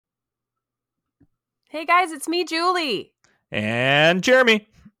Hey guys, it's me, Julie. And Jeremy.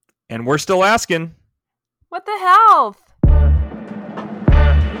 And we're still asking, what the health?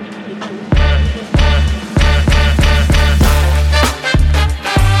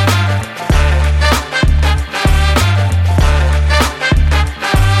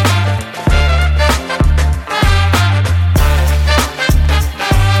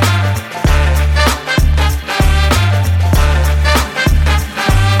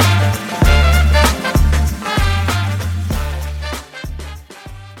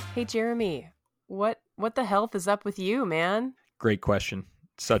 Hey Jeremy, what the health is up with you, man? Great question.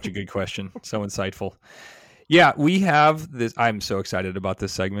 Such a good question. So insightful. Yeah, we have this. I'm so excited about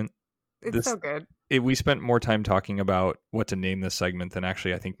this segment. It's so good. We spent more time talking about what to name this segment than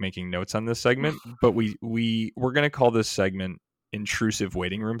actually, I think, making notes on this segment. But we're going to call this segment Intrusive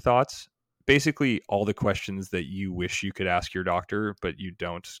Waiting Room Thoughts. Basically, all the questions that you wish you could ask your doctor, but you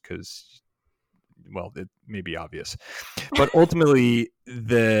don't because, well, it may be obvious. But ultimately,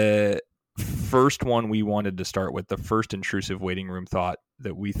 the first one we wanted to start with, the first intrusive waiting room thought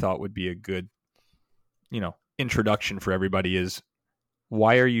that we thought would be a good, introduction for everybody is,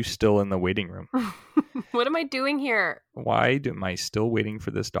 why are you still in the waiting room? What am I doing here? Why am I still waiting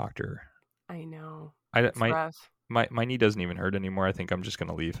for this doctor? I know. My knee doesn't even hurt anymore. I think I'm just going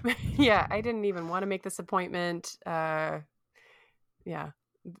to leave. Yeah, I didn't even want to make this appointment.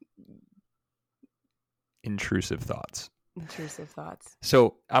 Intrusive thoughts.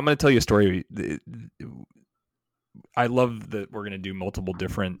 So I'm going to tell you a story. I love that we're going to do multiple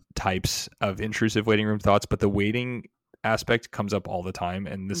different types of intrusive waiting room thoughts, but the waiting aspect comes up all the time.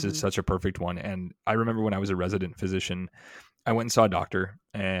 And this is such a perfect one. And I remember when I was a resident physician, I went and saw a doctor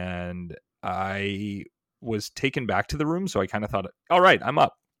and I was taken back to the room. So I kind of thought, all right, I'm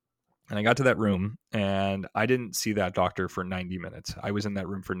up. And I got to that room and I didn't see that doctor for 90 minutes. I was in that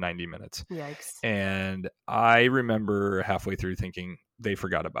room for 90 minutes. Yikes. And I remember halfway through thinking, they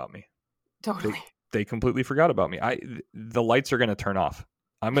forgot about me. Totally. They completely forgot about me. The lights are going to turn off.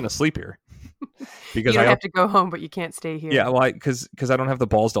 I'm going to sleep here. Because I have to go home, but you can't stay here. Yeah, well, because I don't have the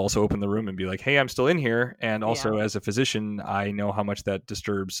balls to also open the room and be like, hey, I'm still in here. And also, as a physician, I know how much that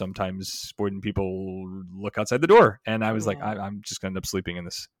disturbs sometimes when people look outside the door. And I was like, I'm just going to end up sleeping in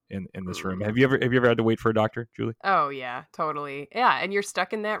this room. Have you ever had to wait for a doctor, Julie? Oh yeah, totally. Yeah, and you're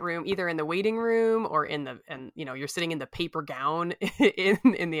stuck in that room, either in the waiting room or you're sitting in the paper gown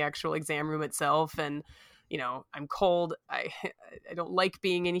in the actual exam room itself, and I'm cold. I don't like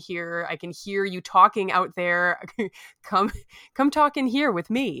being in here. I can hear you talking out there. Come talk in here with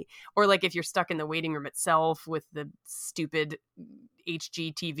me. Or like if you're stuck in the waiting room itself with the stupid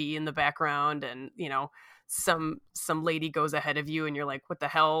HGTV in the background, and some lady goes ahead of you and you're like, what the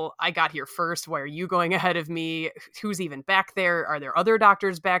hell? I got here first. Why are you going ahead of me? Who's even back there? Are there other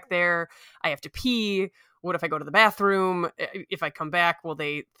doctors back there? I have to pee. What if I go to the bathroom? If I come back, will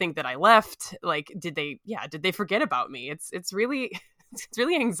they think that I left? Like, did they forget about me? It's really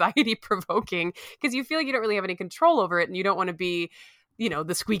anxiety provoking because you feel like you don't really have any control over it, and you don't want to be,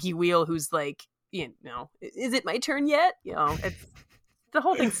 the squeaky wheel who's like, is it my turn yet? It's the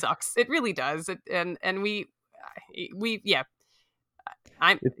whole thing sucks. It really does.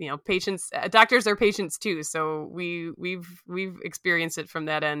 Patients, doctors are patients too. So we've experienced it from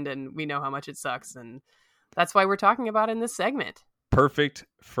that end, and we know how much it sucks. And that's why we're talking about it in this segment. Perfect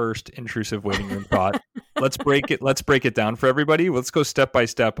first intrusive waiting room thought. Let's break it down for everybody. Let's go step by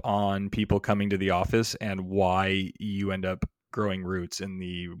step on people coming to the office and why you end up growing roots in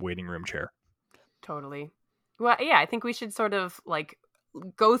the waiting room chair. Totally. Well, yeah, I think we should sort of like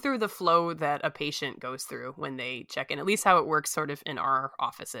go through the flow that a patient goes through when they check in, at least how it works sort of in our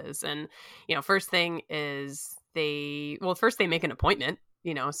offices. And, first thing is first they make an appointment,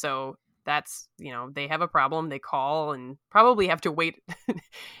 so that's, they have a problem, they call and probably have to wait,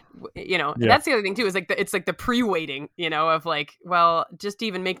 That's the other thing too, is like it's like the pre-waiting, of like, well, just to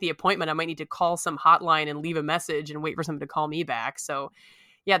even make the appointment, I might need to call some hotline and leave a message and wait for someone to call me back. So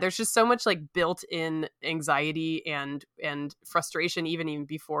yeah, there's just so much like built-in anxiety and frustration even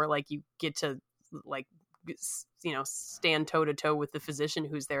before like you get to like, stand toe to toe with the physician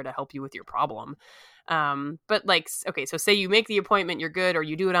who's there to help you with your problem. But like, okay, so say you make the appointment, you're good, or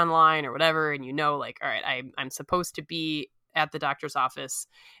you do it online or whatever, and like, all right, I'm supposed to be at the doctor's office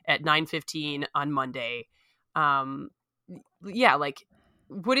at 9:15 on Monday. Yeah, like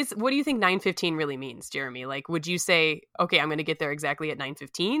what do you think 9:15 really means, Jeremy? Like, would you say, okay, I'm going to get there exactly at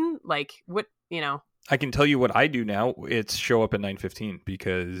 9:15? Like, what, I can tell you what I do now. It's show up at 9:15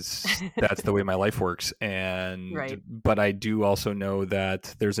 because that's the way my life works. Right. But I do also know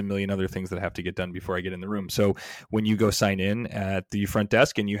that there's a million other things that have to get done before I get in the room. So when you go sign in at the front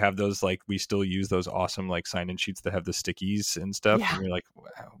desk and you have those, like, we still use those awesome like sign-in sheets that have the stickies and stuff, Yeah. and you're like,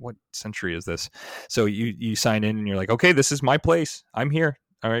 what century is this? So you sign in and you're like, okay, this is my place. I'm here.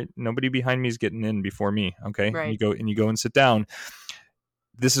 All right, nobody behind me is getting in before me. Okay, Right. you go and sit down.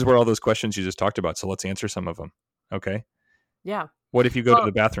 This is where all those questions you just talked about. So let's answer some of them. Okay. Yeah. What if you go to Well,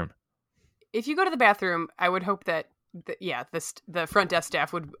 the bathroom? if you go to the bathroom, I would hope that the front desk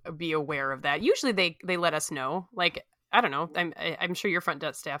staff would be aware of that. Usually they let us know. Like, I don't know. I'm sure your front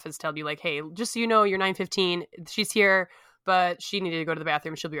desk staff has told you, like, hey, just so you know, you're 9:15. She's here, but she needed to go to the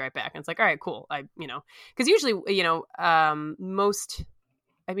bathroom. She'll be right back. And it's like, all right, cool. Because usually, most.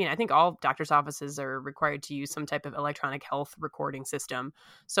 I mean, I think all doctors' offices are required to use some type of electronic health recording system.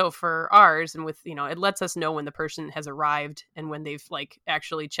 So for ours, and with, it lets us know when the person has arrived and when they've like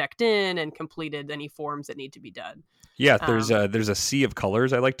actually checked in and completed any forms that need to be done. Yeah, Um, there's a sea of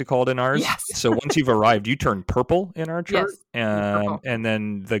colors, I like to call it, in ours. yes, So once you've arrived, you turn purple in our chart, yes, purple, and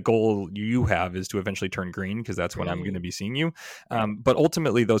then the goal you have is to eventually turn green because that's when I'm going to green, be seeing you. right? But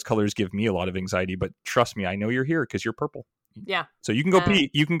ultimately, those colors give me a lot of anxiety. But trust me, I know you're here because you're purple. Yeah, So you can go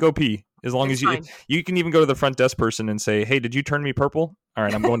pee. You can go pee as long it's as fine. you can even go to the front desk person and say, "Hey, did you turn me purple?" All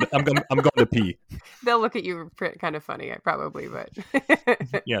right, I'm going to pee. They'll look at you kind of funny, probably, but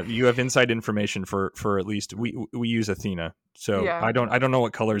Yeah, you have inside information for at least we use Athena. So yeah, I don't know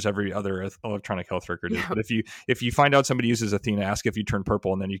what colors every other electronic health record is, yeah. but if you find out somebody uses Athena, ask if you turn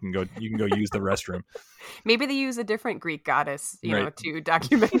purple, and then you can go use the restroom. Maybe they use a different Greek goddess, Right. to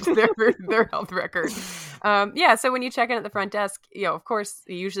document their health record. Yeah. So when you check in at the front desk, of course,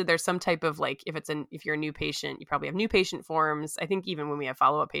 usually there's some type of like, if you're a new patient, you probably have new patient forms. I think even when we have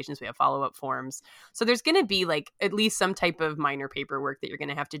follow-up patients, we have follow-up forms. So there's going to be like at least some type of minor paperwork that you're going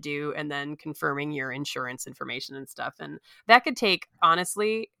to have to do, and then confirming your insurance information and stuff. And that could take,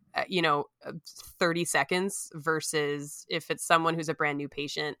 honestly, 30 seconds versus if it's someone who's a brand new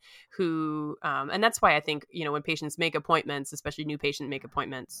patient who, and that's why I think, when patients make appointments, especially new patients make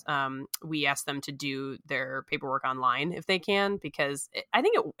appointments, we ask them to do their paperwork online if they can, because I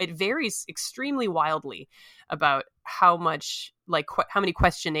think it varies extremely wildly about how much, like, how many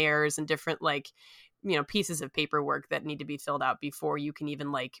questionnaires and different, like, pieces of paperwork that need to be filled out before you can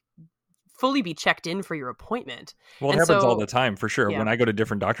even like fully be checked in for your appointment. Well, it And happens all so, the time for sure. yeah, When I go to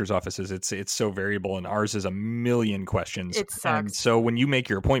different doctors' offices, it's so variable, and ours is a million questions. it And sucks. so when you make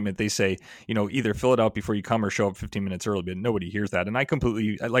your appointment, they say, either fill it out before you come or show up 15 minutes early. But nobody hears that. And I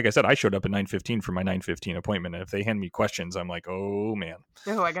completely, like I said, I showed up at 9:15 for my 9:15 appointment. And if they hand me questions, I'm like, oh man.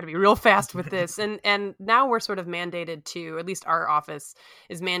 Oh, I got to be real fast with this. And now we're sort of mandated to, at least our office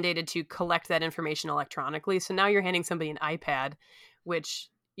is mandated to collect that information electronically. So now you're handing somebody an iPad, which,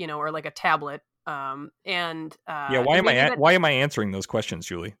 or like a tablet. Yeah, And maybe that, why am I answering those questions,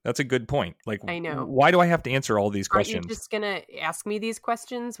 Julie? That's a good point. Like, I know. why do I have to answer all these Aren't you questions? just going to ask me these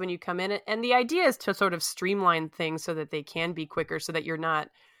questions when you come in? And the idea is to sort of streamline things so that they can be quicker, so that you're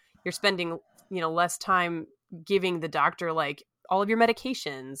spending, less time giving the doctor like all of your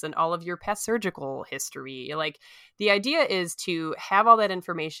medications and all of your past surgical history. Like, the idea is to have all that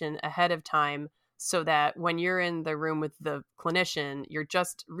information ahead of time, so that when you're in the room with the clinician, you're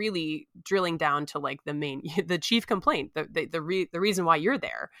just really drilling down to like the chief complaint, the reason why you're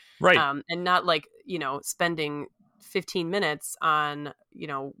there, Right. and not like, spending 15 minutes on,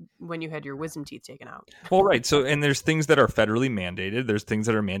 when you had your wisdom teeth taken out. Well, right. So, and there's things that are federally mandated. There's things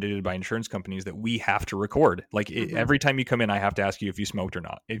that are mandated by insurance companies that we have to record. Like Mm-hmm. every time you come in, I have to ask you if you smoked or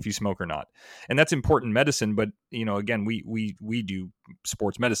not, if you smoke or not. And that's important medicine. But, again, we do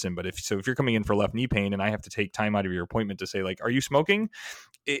sports medicine. But if you're coming in for left knee pain and I have to take time out of your appointment to say, like, are you smoking?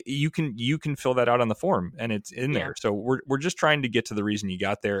 You can fill that out on the form and it's in Yeah. there. So we're just trying to get to the reason you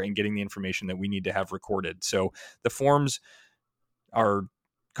got there and getting the information that we need to have recorded. So the forms are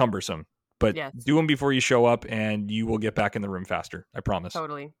cumbersome, but Yes. do them before you show up and you will get back in the room faster. I promise.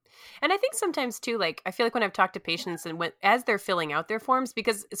 Totally. And I think sometimes too, like, I feel like when I've talked to patients and as they're filling out their forms,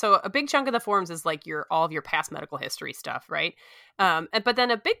 because so a big chunk of the forms is like all of your past medical history stuff, right? But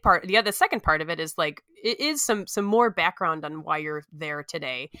then a big part, the second part of it is like, it is some more background on why you're there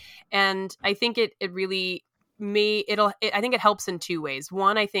today. And I think it really I think it helps in two ways.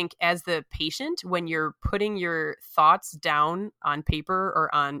 One, I think as the patient, when you're putting your thoughts down on paper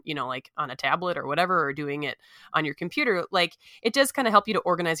or on, like on a tablet or whatever, or doing it on your computer, like it does kind of help you to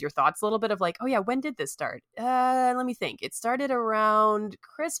organize your thoughts a little bit of like, oh yeah, when did this start? Let me think. It started around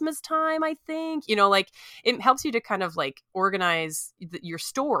Christmas time, I think. Like it helps you to kind of like organize your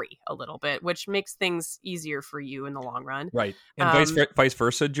story a little bit, which makes things easier for you in the long run. Right. And vice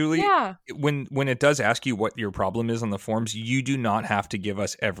versa, Julie. Yeah. When it does ask you what your problem is on the forms, you do not have to give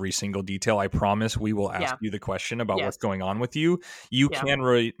us every single detail. I promise we will ask you the question about what's going on with you. You can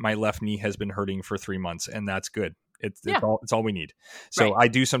write, my left knee has been hurting for 3 months, and that's good. It's all we need. So I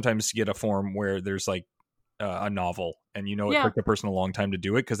do sometimes get a form where there's like a novel, and it took the person a long time to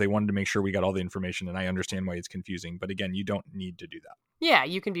do it because they wanted to make sure we got all the information, and I understand why it's confusing. But again, you don't need to do that. Yeah,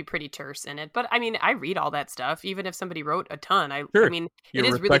 you can be pretty terse in it. But I mean, I read all that stuff, even if somebody wrote a ton. I mean, it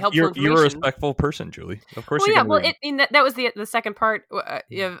is really helpful information. You're a respectful person, Julie. Of course you that was the second part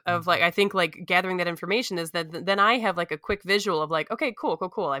of like, I think like gathering that information is that then I have like a quick visual of like, okay, cool.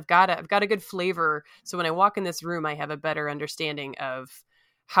 I've got a good flavor. So when I walk in this room, I have a better understanding of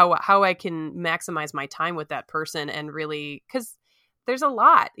how I can maximize my time with that person. And really, because there's a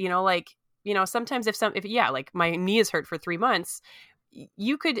lot, sometimes if like my knee is hurt for 3 months,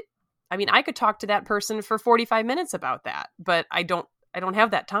 I could talk to that person for 45 minutes about that, but I don't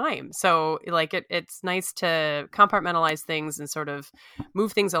have that time. So like it's nice to compartmentalize things and sort of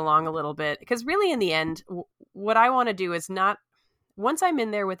move things along a little bit, because really in the end, what I want to do is not, once I'm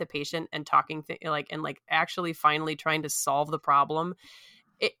in there with a patient and talking and actually finally trying to solve the problem,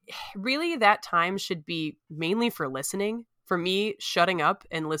 it really, that time should be mainly for listening, for me shutting up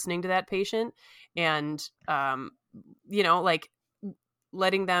and listening to that patient and, like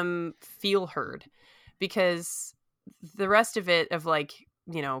letting them feel heard, because the rest of it of like,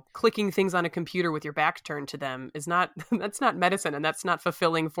 clicking things on a computer with your back turned to them is not, that's not medicine, and that's not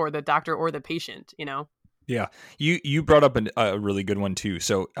fulfilling for the doctor or the patient, Yeah. You brought up a really good one too.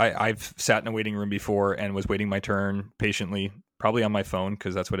 So I've sat in a waiting room before and was waiting my turn patiently, probably on my phone,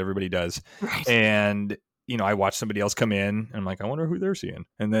 because that's what everybody does. Right. And I watch somebody else come in and I'm like, I wonder who they're seeing.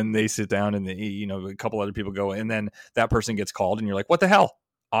 And then they sit down and a couple other people go, and then that person gets called and you're like, what the hell?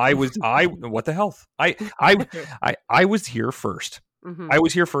 What the hell? I was here first. Mm-hmm. I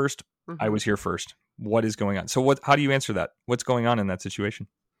was here first. Mm-hmm. I was here first. What is going on? So how do you answer that? What's going on in that situation?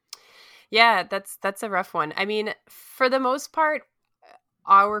 Yeah, that's a rough one. I mean, for the most part,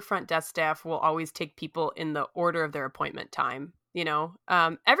 our front desk staff will always take people in the order of their appointment time.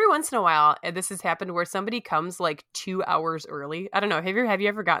 Every once in a while, this has happened where somebody comes like 2 hours early. I don't know. Have you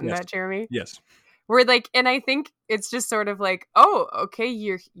ever gotten that, Jeremy? Yes. Where like, and I think it's just sort of like, oh, okay,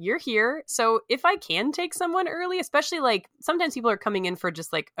 you're here. So if I can take someone early, especially like sometimes people are coming in for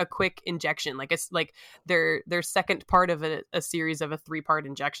just like a quick injection, like it's like their second part of a series of a 3-part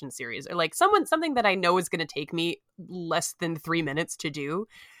injection series, or like something that I know is going to take me less than 3 minutes to do.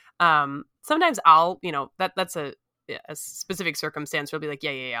 Sometimes I'll, that's a specific circumstance where I'll be like,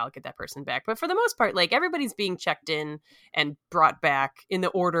 yeah, I'll get that person back. But for the most part, like everybody's being checked in and brought back in the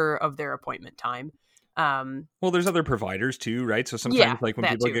order of their appointment time. Well, there's other providers too, right? So sometimes like when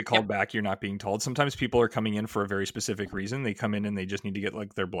people get called back, you're not being told. Sometimes people are coming in for a very specific reason. They come in and they just need to get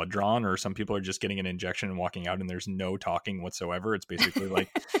like their blood drawn, or some people are just getting an injection and walking out and there's no talking whatsoever. It's basically like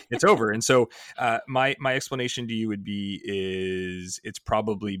it's over. And so my explanation to you would be is it's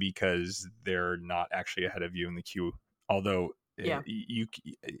probably because they're not actually ahead of you in the queue. Although you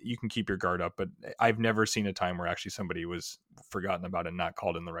can keep your guard up, but I've never seen a time where actually somebody was forgotten about and not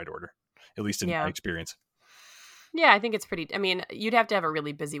called in the right order. At least in my experience. Yeah, I think it's pretty, I mean, you'd have to have a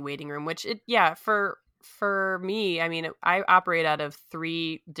really busy waiting room, which for me, I mean, I operate out of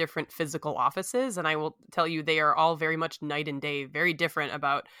 3 different physical offices, and I will tell you, they are all very much night and day, very different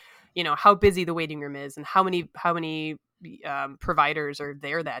about, how busy the waiting room is and how many providers are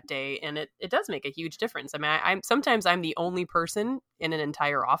there that day. And it does make a huge difference. I mean, sometimes I'm the only person in an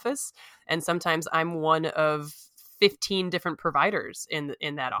entire office, and sometimes I'm one of 15 different providers in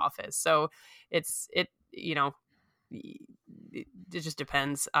that office. So it just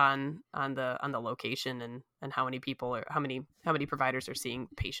depends on the location and how many people or how many providers are seeing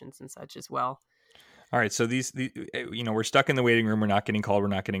patients and such as well. All right. So these we're stuck in the waiting room. We're not getting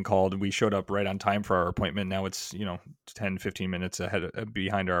called. We showed up right on time for our appointment. Now it's, 10, 15 minutes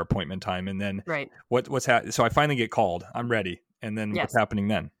behind our appointment time. And then right. what's happening? So I finally get called. I'm ready. And then what's happening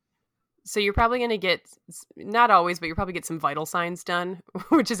then? So you're probably going to get, not always, but you'll probably get some vital signs done,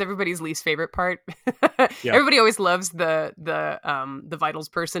 which is everybody's least favorite part. Yeah. Everybody always loves the vitals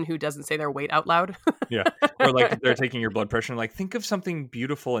person who doesn't say their weight out loud. Yeah. Or like they're taking your blood pressure and like, think of something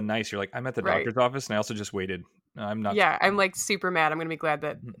beautiful and nice. You're like, I'm at the Right. doctor's office and I also just waited. I'm not. Yeah, I'm like super mad. I'm going to be glad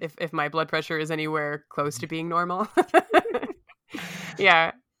that if my blood pressure is anywhere close to being normal.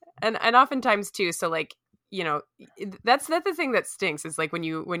 Yeah. And oftentimes too, so like, you know, that's the thing that stinks is like when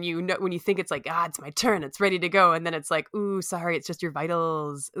you know, when you think it's like, it's my turn, it's ready to go, and then it's like, ooh, sorry, it's just your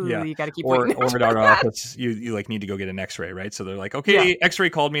vitals. Ooh, Yeah. you got to keep Or waiting. at our office, you like need to go get an X-ray, right? So they're like, okay, X-ray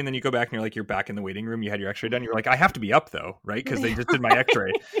called me, and then you go back and you're like, you're back in the waiting room. You had your X-ray done. You're like, I have to be up though, right? Because they just did my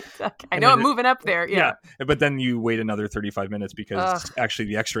X-ray. I know I'm moving up there. Yeah. But then you wait another 35 minutes because actually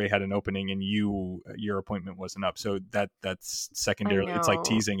the X-ray had an opening and your appointment wasn't up. So that's secondary. It's like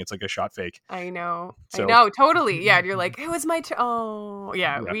teasing. It's like a shot fake. I know. So, I know. Totally. Yeah. And you're like, it was my turn. Oh,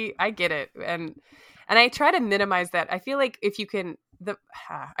 yeah. I get it. And I try to minimize that. I feel like if you can,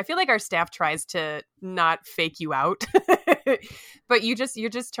 I feel like our staff tries to not fake you out, but you're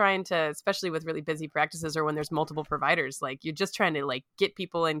just trying to, especially with really busy practices or when there's multiple providers, like you're just trying to like get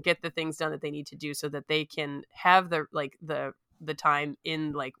people and get the things done that they need to do so that they can have the time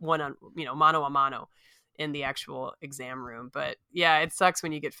in like mano a mano in the actual exam room. But yeah, it sucks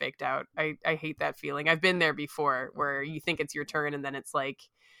when you get faked out. I hate that feeling. I've been there before where you think it's your turn and then it's like,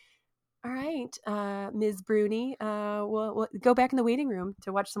 all right, Ms. Bruni, we'll go back in the waiting room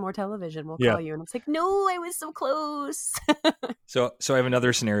to watch some more television. We'll call you. And it's like, no, I was so close. So I have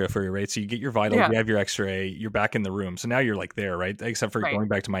another scenario for you, right? So you get your vitals, you have your X-ray, you're back in the room. So now you're like there, right? Except for going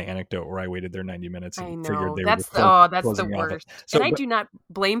back to my anecdote where I waited there 90 minutes and figured they that's were that's the worst. So, and I do not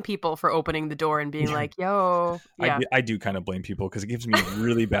blame people for opening the door and being like, yo. Yeah. I do kind of blame people because it gives me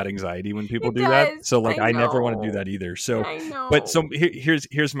really bad anxiety when people do that. So like I never want to do that either. So but so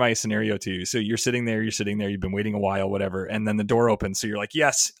here's my scenario to you. So you're sitting there, you've been waiting a while, whatever, and then the door opens. So you're like,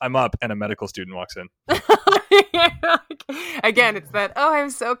 yes, I'm up, and a medical student walks in. Again, it's that, I'm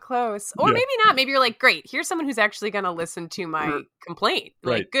so close. Or maybe not. Maybe you're like, great, here's someone who's actually going to listen to my complaint.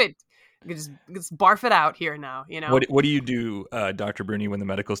 Like, good. Just barf it out here now, you know? What do you do, Dr. Bruni, when the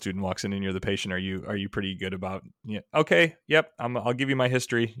medical student walks in and you're the patient? Are you pretty good about, okay, yep, I'll give you my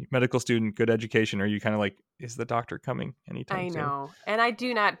history, medical student, good education. Or are you kind of like, is the doctor coming anytime soon? I know. And I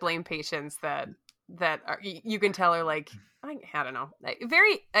do not blame patients that are, you can tell are like, I don't know.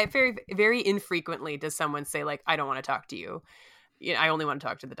 Very, very infrequently does someone say like, I don't want to talk to you. I only want to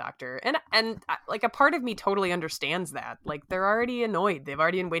talk to the doctor. And like a part of me totally understands that. Like they're already annoyed. They've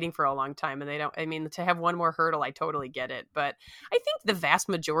already been waiting for a long time and to have one more hurdle, I totally get it. But I think the vast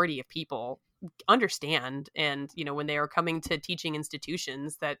majority of people understand. And, when they are coming to teaching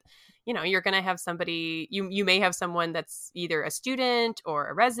institutions that, you're going to have somebody, you may have someone that's either a student or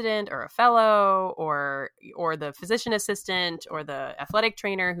a resident or a fellow or the physician assistant or the athletic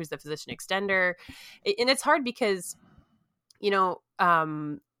trainer who's the physician extender. And it's hard because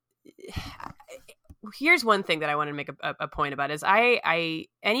here's one thing that I want to make a point about is I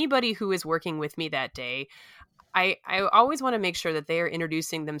anybody who is working with me that day, I always want to make sure that they are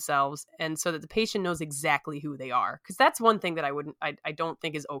introducing themselves and so that the patient knows exactly who they are. Because that's one thing that I don't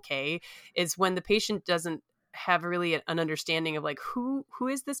think is okay is when the patient doesn't have really an understanding of like, who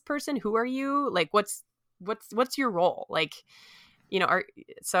is this person? Who are you? Like, what's your role? Like,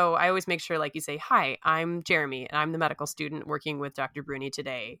 so I always make sure, like you say, hi, I'm Jeremy and I'm the medical student working with Dr. Bruni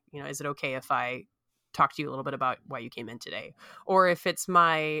today. Is it okay if I talk to you a little bit about why you came in today? Or if it's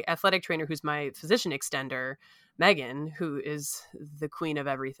my athletic trainer, who's my physician extender, Megan, who is the queen of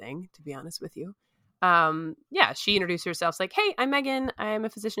everything, to be honest with you. She introduced herself like, hey, I'm Megan. I'm a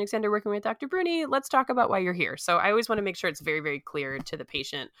physician extender working with Dr. Bruni. Let's talk about why you're here. So I always want to make sure it's very, very clear to the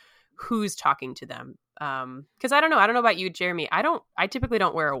patient who's talking to them. Because I don't know about you, Jeremy. I typically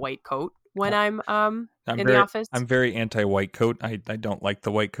don't wear a white coat when I'm in the office. I'm very anti-white coat. I don't like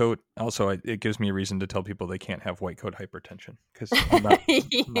the white coat. Also, it gives me a reason to tell people they can't have white coat hypertension because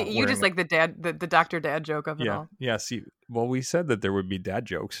you just like the Dr. Dad joke of it all. Yeah. See, well, we said that there would be dad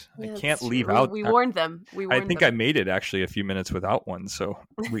jokes. Yeah, I can't leave out. We warned them. I think I made it actually a few minutes without one, so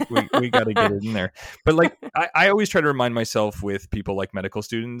we got to get it in there. But like, I always try to remind myself with people like medical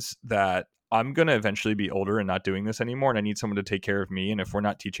students that I'm going to eventually be older and not doing this anymore. And I need someone to take care of me. And if we're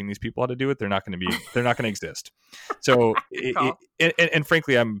not teaching these people how to do it, they're not going to exist. So, and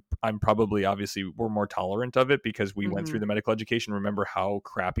frankly, I'm probably, obviously we're more tolerant of it because we went through the medical education. Remember how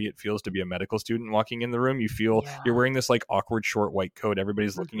crappy it feels to be a medical student walking in the room. You feel you're wearing this like awkward short white coat.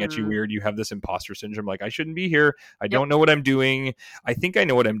 Everybody's looking at you weird. You have this imposter syndrome. Like, I shouldn't be here. I don't know what I'm doing. I think I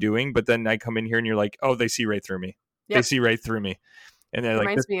know what I'm doing. But then I come in here and you're like, oh, they see right through me. They see right through me. And they're like,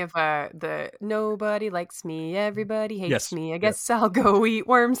 Reminds me of the nobody likes me, everybody hates yes, me. I yeah. guess I'll go eat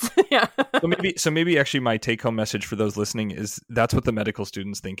worms. Yeah. So maybe actually my take home message for those listening is that's what the medical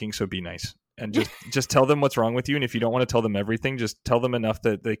student's thinking. So be nice and just tell them what's wrong with you. And if you don't want to tell them everything, just tell them enough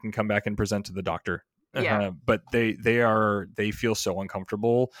that they can come back and present to the doctor. Yeah. But they feel so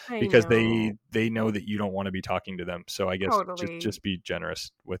uncomfortable I because know. they know that you don't want to be talking to them. So I guess Totally. just be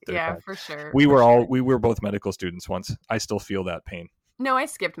generous with their Yeah, time. for sure. We For were sure. both medical students once. I still feel that pain. No, I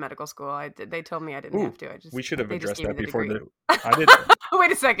skipped medical school. They told me I didn't Ooh, have to. we should have They just addressed gave me that the before degree. the I did.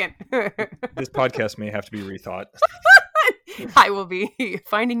 Wait a second. This podcast may have to be rethought. I will be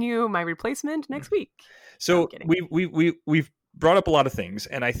finding you my replacement next week. No, I'm So kidding. we've brought up a lot of things,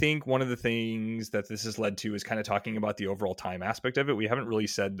 and I think one of the things that this has led to is kind of talking about the overall time aspect of it. We haven't really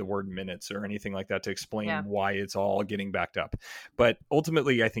said the word minutes or anything like that to explain Yeah. why it's all getting backed up. But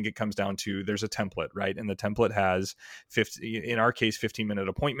ultimately, I think it comes down to there's a template, right? And the template has 50, in our case, 15-minute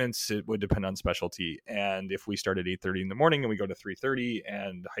appointments. It would depend on specialty. And if we start at 8:30 in the morning and we go to 3:30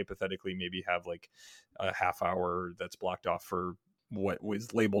 and hypothetically maybe have like a half hour that's blocked off for what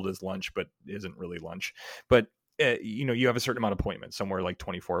was labeled as lunch, but isn't really lunch. But you have a certain amount of appointments, somewhere like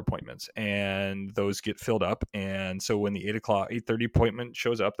 24 appointments, and those get filled up. And so when the 8:30 appointment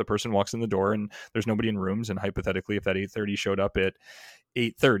shows up, the person walks in the door and there's nobody in rooms. And hypothetically, if that 8:30 showed up at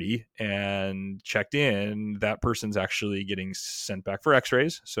 8:30 and checked in, that person's actually getting sent back for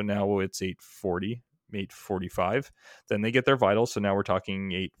x-rays. So now it's 8:40, 8:45. Then they get their vitals. So now we're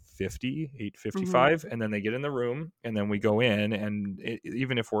talking 8:50, 8:55. And then they get in the room, and then we go in. And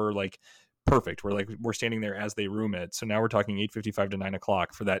even if we're like perfect, we're standing there as they room it. So now we're talking 8:55 to 9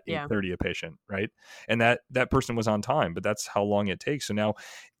 o'clock for that Yeah. 8:30 a patient, right? And that person was on time, but that's how long it takes. So now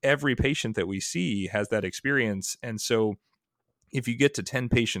every patient that we see has that experience. And so if you get to 10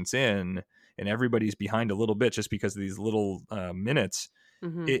 patients in and everybody's behind a little bit just because of these little minutes,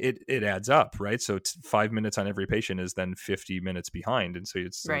 Mm-hmm. it adds up, right? So 5 minutes on every patient is then 50 minutes behind. And so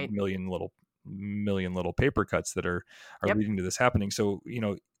it's a Right. million little paper cuts that are Yep. leading to this happening. So,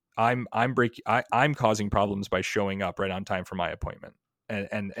 I'm causing problems by showing up right on time for my appointment.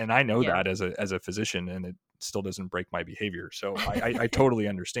 And I know Yeah. that as a physician, and it still doesn't break my behavior. So I totally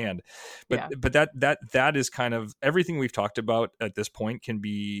understand. But Yeah. but that is kind of everything we've talked about at this point can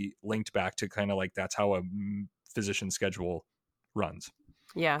be linked back to kind of like that's how a physician schedule runs.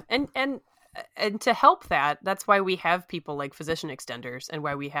 Yeah. And to help that's why we have people like physician extenders, and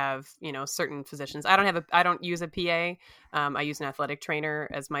why we have, certain physicians. I don't use a PA. I use an athletic trainer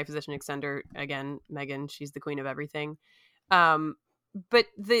as my physician extender. Again, Megan, she's the queen of everything. Um, but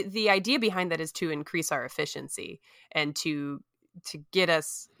the idea behind that is to increase our efficiency and to get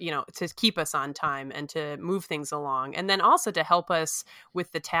us, to keep us on time and to move things along, and then also to help us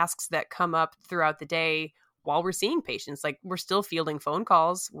with the tasks that come up throughout the day while we're seeing patients. Like, we're still fielding phone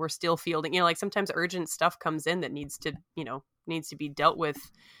calls, we're still fielding, like sometimes urgent stuff comes in that needs to be dealt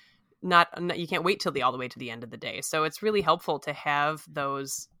with. Not You can't wait till all the way to the end of the day. So it's really helpful to have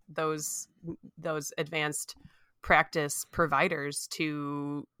those advanced practice providers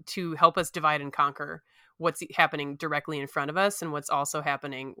to help us divide and conquer what's happening directly in front of us, and what's also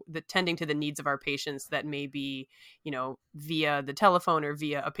happening, tending to the needs of our patients that may be, via the telephone or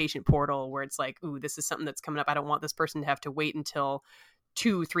via a patient portal, where it's like, ooh, this is something that's coming up. I don't want this person to have to wait until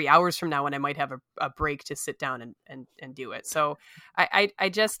 2-3 hours from now when I might have a break to sit down and do it. So I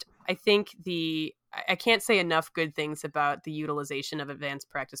think I can't say enough good things about the utilization of advanced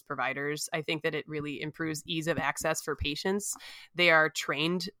practice providers. I think that it really improves ease of access for patients. They are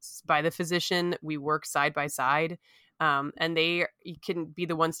trained by the physician. We work side by side. And they can be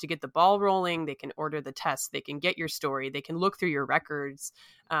the ones to get the ball rolling. They can order the tests. They can get your story. They can look through your records.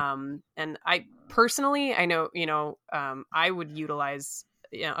 And I personally, I know, I would utilize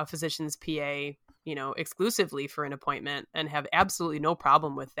a physician's PA, exclusively for an appointment, and have absolutely no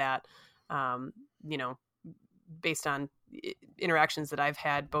problem with that. Based on interactions that I've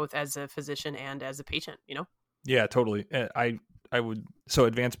had both as a physician and as a patient, Yeah, totally. I would. So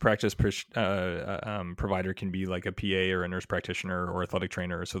advanced practice provider can be like a PA or a nurse practitioner or athletic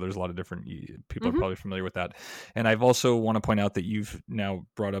trainer. So there's a lot of different people are probably familiar with that. And I've also want to point out that you've now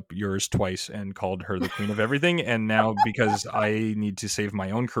brought up yours twice and called her the queen of everything. And now, because I need to save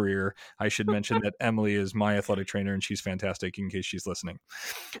my own career, I should mention that Emily is my athletic trainer, and she's fantastic, in case she's listening.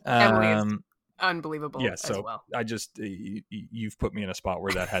 Emily is unbelievable Yeah, as so well. I just you've put me in a spot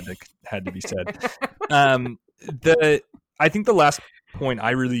where that had to be said. I think the last point I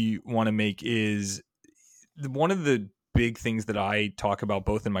really want to make is one of the big things that I talk about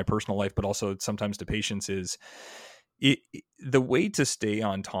both in my personal life, but also sometimes to patients, is the way to stay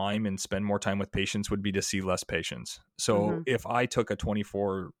on time and spend more time with patients would be to see less patients. So if I took a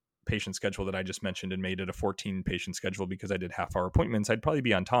 24 patient schedule that I just mentioned and made it a 14 patient schedule because I did half-hour appointments, I'd probably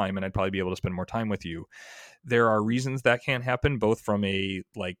be on time and I'd probably be able to spend more time with you. There are reasons that can't happen, both from a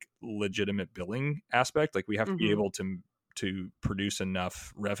like legitimate billing aspect, like we have to be able to produce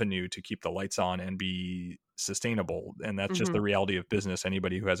enough revenue to keep the lights on and be sustainable. And that's just the reality of business.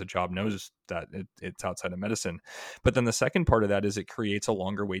 Anybody who has a job knows that it's outside of medicine. But then the second part of that is it creates a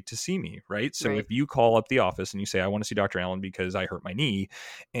longer wait to see me, right? So if you call up the office and you say, I want to see Dr. Allen because I hurt my knee,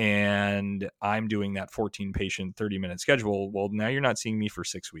 and I'm doing that 14 patient, 30-minute schedule, well, now you're not seeing me for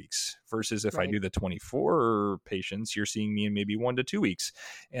 6 weeks versus if I do the 24 patients, you're seeing me in maybe 1 to 2 weeks.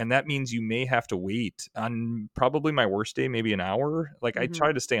 And that means you may have to wait on probably my worst day, maybe an hour. Like I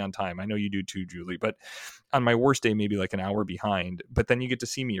try to stay on time. I know you do too, Julie, but on my worst day, maybe like an hour behind, but then you get to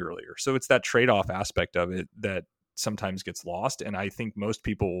see me earlier. So it's that trade-off aspect of it that sometimes gets lost. And I think most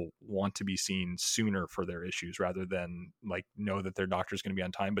people want to be seen sooner for their issues rather than like know that their doctor's going to be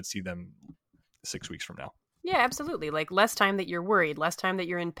on time, but see them 6 weeks from now. Yeah, absolutely. Like less time that you're worried, less time that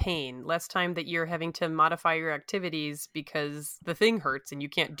you're in pain, less time that you're having to modify your activities because the thing hurts and you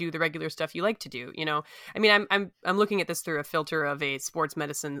can't do the regular stuff you like to do. You know, I mean, I'm looking at this through a filter of a sports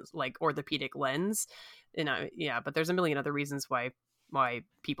medicine, like orthopedic lens. You know, yeah, but there's a million other reasons why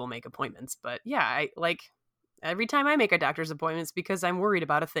people make appointments. But yeah, I like every time I make a doctor's appointment, it's because I'm worried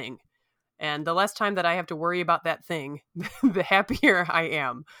about a thing. And the less time that I have to worry about that thing, the happier I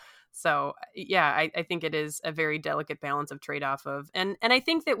am. So yeah, I think it is a very delicate balance of trade-off of, and I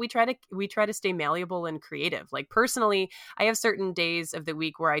think that we try to stay malleable and creative. Like personally, I have certain days of the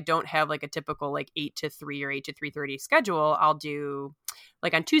week where I don't have like a typical like 8 to 3 or 8 to 3:30 schedule. I'll do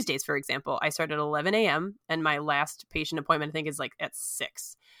like on Tuesdays, for example, I start at 11 a.m. and my last patient appointment I think is like at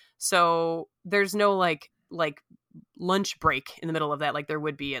 6. So there's no like lunch break in the middle of that like there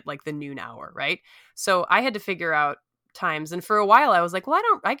would be at like the noon hour, right? So I had to figure out times. And for a while I was like, well,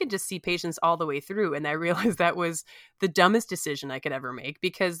 I could just see patients all the way through. And I realized that was the dumbest decision I could ever make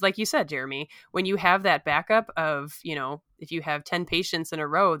because like you said, Jeremy, when you have that backup of, you know, if you have 10 patients in a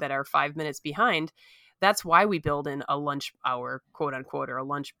row that are 5 minutes behind, that's why we build in a lunch hour, quote unquote, or a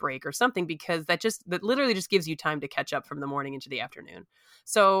lunch break or something, because that literally just gives you time to catch up from the morning into the afternoon.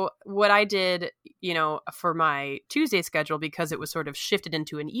 So what I did, you know, for my Tuesday schedule, because it was sort of shifted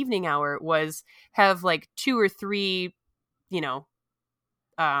into an evening hour, was have like 2 or 3 you know,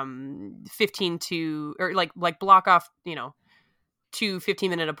 15 to, or like block off, you know, 2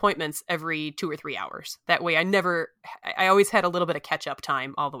 15-minute appointments every 2 or 3 hours. That way I always had a little bit of catch up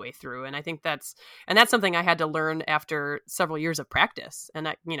time all the way through. And I think that's something I had to learn after several years of practice.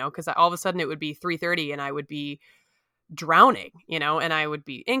 And you know, cause all of a sudden it would be 3:30 and I would be drowning, you know, and I would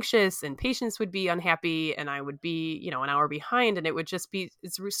be anxious and patients would be unhappy and I would be, you know, an hour behind, and it would just be,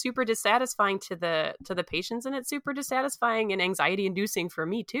 it's super dissatisfying to the patients, and it's super dissatisfying and anxiety inducing for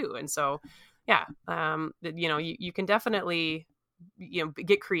me too. And so, yeah, you know, you can definitely, you know,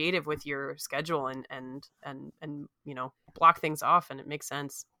 get creative with your schedule and, you know, block things off, and it makes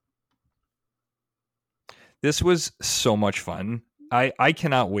sense. This was so much fun. I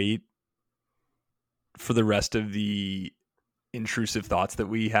cannot wait for the rest of the intrusive thoughts that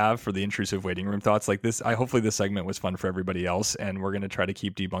we have, for the intrusive waiting room thoughts like this. Hopefully this segment was fun for everybody else, and we're going to try to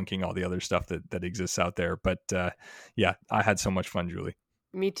keep debunking all the other stuff that exists out there. But yeah, I had so much fun, Julie.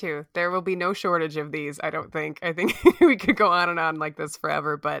 Me too. There will be no shortage of these, I don't think. I think we could go on and on like this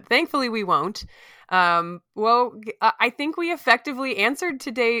forever, but thankfully we won't. Well, I think we effectively answered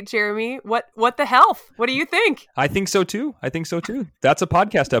today, Jeremy. What the health? What do you think? I think so too. That's a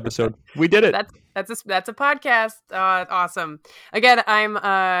podcast episode. We did it. That's a podcast. Awesome. Again, I'm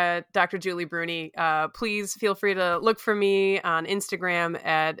Dr. Julie Bruni. Please feel free to look for me on Instagram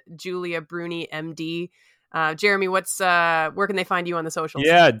at Julia Bruni MD. Jeremy, where can they find you on the socials?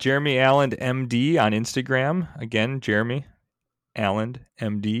 Yeah, Jeremy Allen MD on Instagram. Again, Jeremy Allen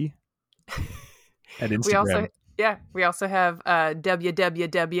MD at Instagram. We also have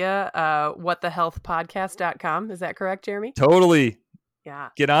www.whatthehealthpodcast.com. Is that correct, Jeremy? Totally. Yeah.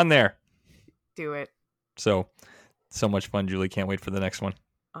 Get on there. Do it. So much fun, Julie. Can't wait for the next one.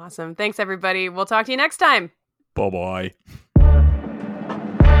 Awesome. Thanks, everybody. We'll talk to you next time. Bye-bye.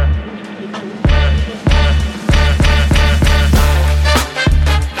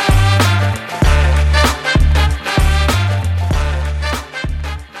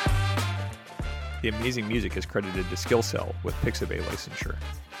 The amazing music is credited to SkillCell with Pixabay licensure.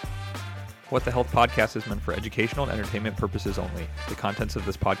 What the Health podcast is meant for educational and entertainment purposes only. The contents of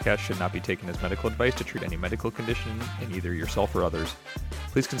this podcast should not be taken as medical advice to treat any medical condition in either yourself or others.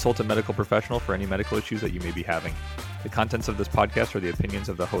 Please consult a medical professional for any medical issues that you may be having. The contents of this podcast are the opinions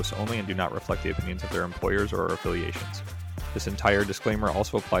of the hosts only and do not reflect the opinions of their employers or affiliations. This entire disclaimer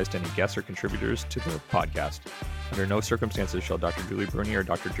also applies to any guests or contributors to the podcast. Under no circumstances shall Dr. Julie Bruni or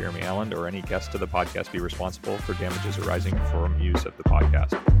Dr. Jeremy Allen or any guest to the podcast be responsible for damages arising from use of the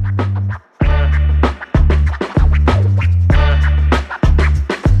podcast.